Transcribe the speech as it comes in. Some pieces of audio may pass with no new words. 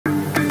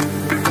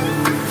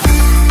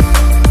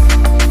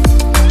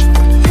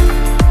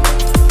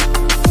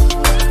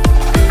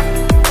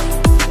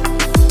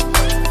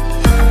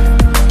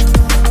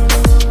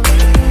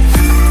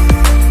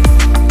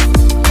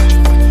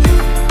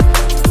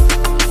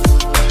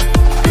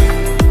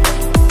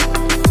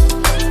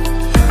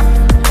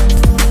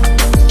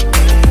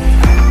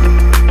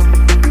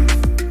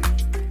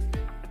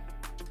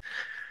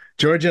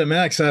Giorgia and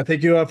Max,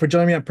 thank you for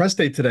joining me on press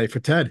day today for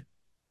Ted.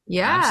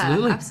 Yeah,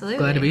 Absolutely. absolutely.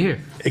 Glad to be here.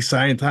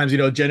 Exciting times,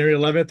 January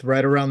 11th,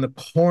 right around the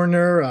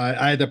corner.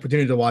 I had the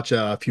opportunity to watch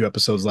a few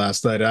episodes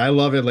last night. I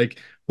love it. Like,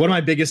 one of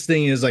my biggest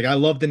thing is I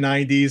love the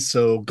 90s.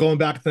 So going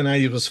back to the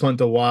 90s was fun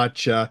to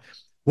watch.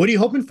 What are you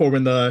hoping for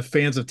when the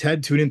fans of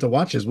Ted tune in to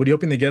watch this? What are you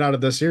hoping to get out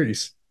of the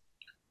series?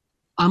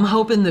 I'm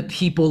hoping that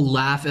people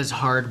laugh as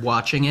hard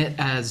watching it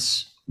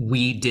as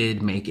we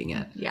did making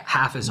it. Yeah.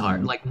 Half as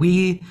hard. Like,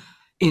 we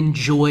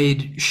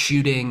enjoyed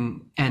shooting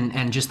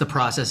and just the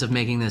process of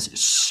making this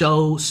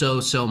so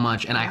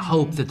much, and I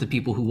hope that the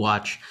people who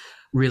watch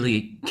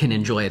really can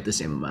enjoy it the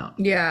same amount.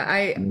 Yeah,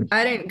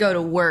 I didn't go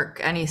to work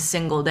any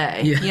single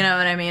day. Yeah. You know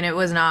what I mean? It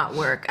was not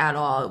work at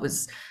all. It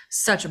was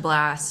such a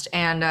blast.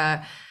 And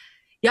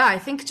yeah, I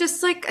think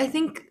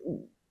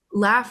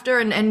laughter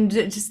and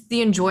just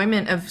the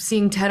enjoyment of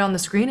seeing Ted on the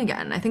screen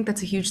again. I think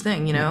that's a huge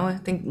thing, you know? I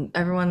think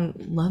everyone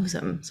loves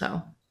him.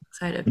 So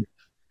excited.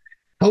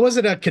 How was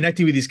it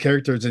connecting with these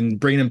characters and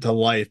bringing them to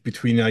life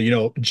between,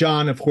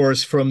 John, of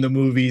course, from the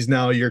movies.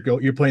 Now you're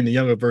playing the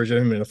younger version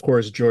of him, and of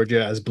course,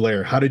 Giorgia as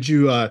Blaire. How did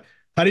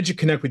you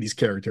connect with these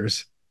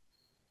characters?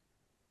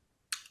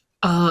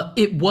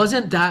 It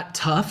wasn't that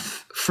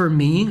tough for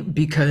me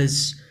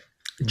because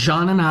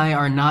John and I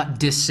are not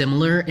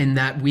dissimilar in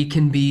that we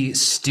can be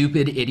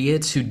stupid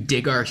idiots who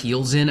dig our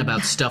heels in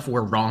about stuff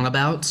we're wrong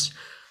about,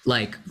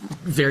 like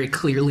very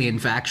clearly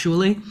and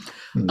factually.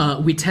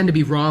 We tend to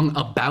be wrong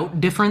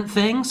about different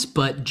things,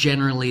 but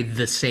generally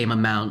the same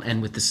amount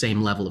and with the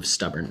same level of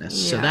stubbornness.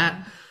 Yeah.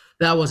 So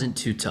that wasn't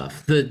too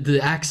tough. The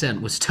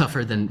accent was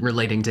tougher than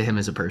relating to him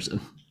as a person.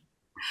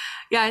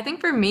 Yeah, I think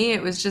for me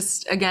it was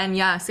just, again,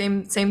 yeah,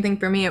 same thing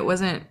for me. It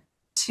wasn't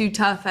too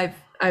tough.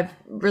 I've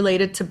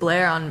related to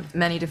Blaire on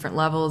many different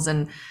levels,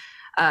 and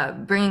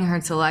bringing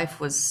her to life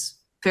was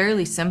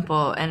fairly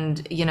simple.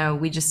 And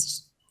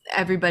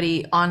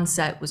everybody on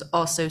set was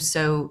also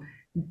so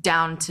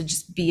down to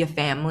just be a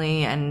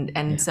family,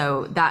 and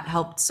so that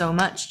helped so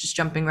much, just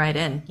jumping right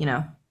in.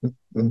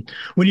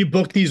 When you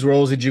booked these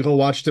roles, did you go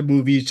watch the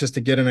movies just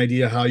to get an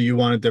idea how you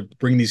wanted to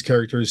bring these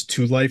characters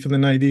to life in the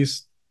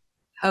 90s?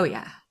 Oh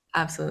yeah,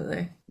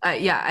 absolutely.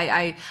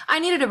 I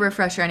needed a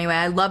refresher anyway.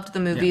 I loved the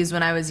movies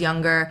when I was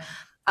younger.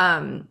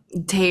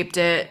 Taped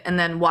it and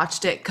then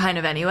watched it kind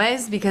of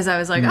anyways because I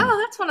was like, oh,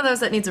 that's one of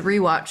those that needs a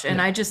rewatch,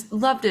 and I just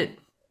loved it,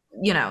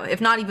 if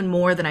not even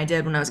more than I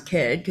did when I was a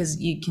kid, because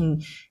you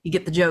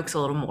get the jokes a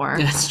little more.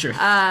 That's true.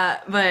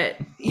 But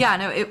yeah,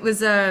 no, it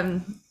was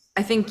I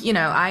think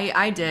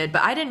I did,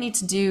 but I didn't need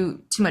to do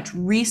too much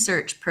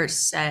research per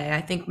se. I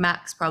think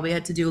Max probably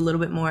had to do a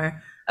little bit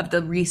more of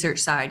the research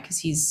side because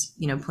he's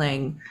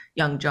playing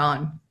young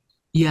John.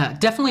 Yeah,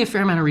 definitely a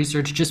fair amount of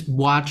research. Just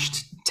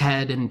watched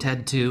Ted and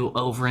Ted 2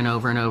 over and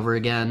over and over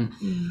again.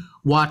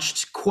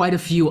 Watched quite a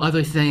few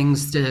other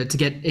things to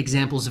get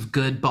examples of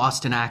good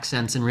Boston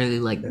accents and really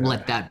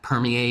let that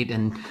permeate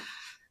and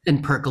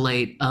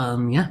percolate.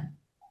 Yeah.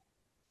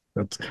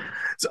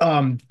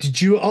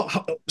 Did you,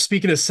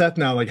 speaking of Seth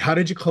now, like, how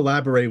did you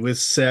collaborate with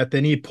Seth?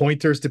 Any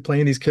pointers to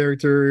playing these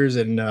characters?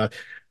 And I'm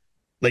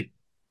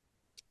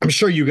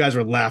sure you guys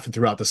were laughing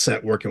throughout the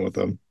set working with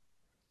them.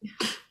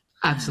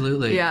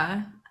 Absolutely.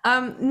 Yeah.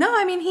 No,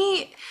 I mean,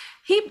 he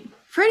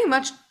pretty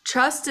much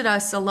trusted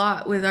us a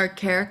lot with our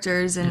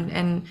characters,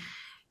 and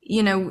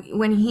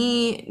when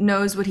he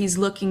knows what he's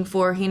looking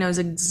for, he knows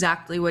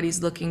exactly what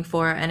he's looking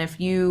for. And if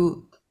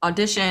you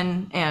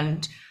audition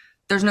and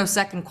there's no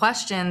second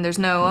question, there's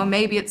no, oh,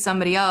 maybe it's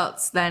somebody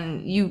else,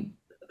 then you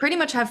pretty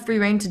much have free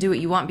reign to do what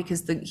you want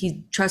because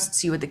he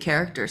trusts you with the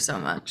character so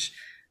much.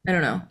 I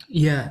don't know.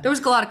 Yeah. There was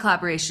a lot of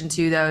collaboration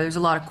too, though. There's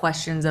a lot of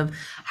questions of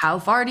how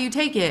far do you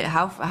take it?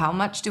 How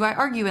much do I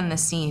argue in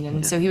this scene?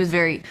 And so he was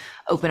very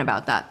open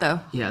about that, though.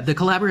 Yeah, the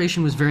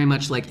collaboration was very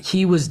much like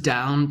he was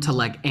down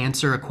to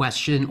answer a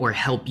question or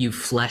help you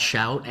flesh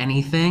out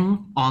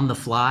anything on the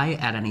fly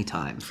at any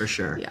time, for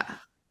sure. Yeah.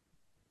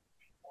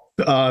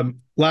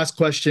 Last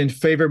question,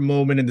 favorite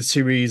moment in the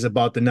series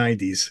about the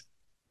 90s?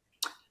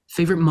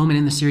 Favorite moment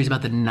in the series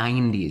about the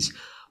 90s?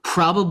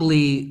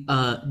 Probably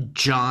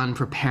John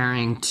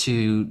preparing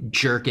to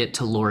jerk it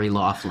to Lori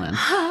Loughlin.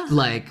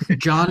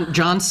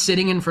 John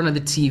sitting in front of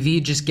the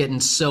TV just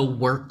getting so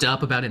worked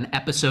up about an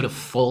episode of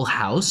Full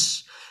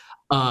House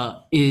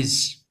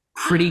is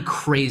pretty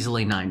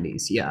crazily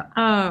 90s. Yeah.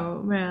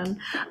 Oh man,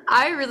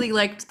 I really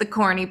liked the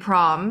corny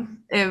prom.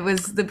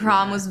 The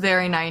prom was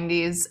very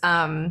 90s.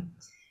 And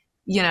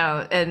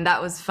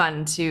that was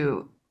fun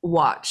to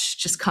watch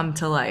just come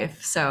to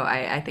life. So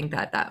I think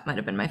that might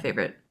have been my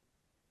favorite.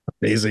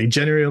 Amazing.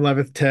 January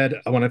 11th, Ted,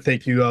 I want to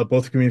thank you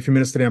both for giving me a few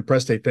minutes today on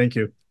Press Day. Thank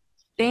you.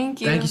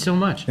 Thank you. Thank you so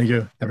much. Thank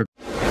you.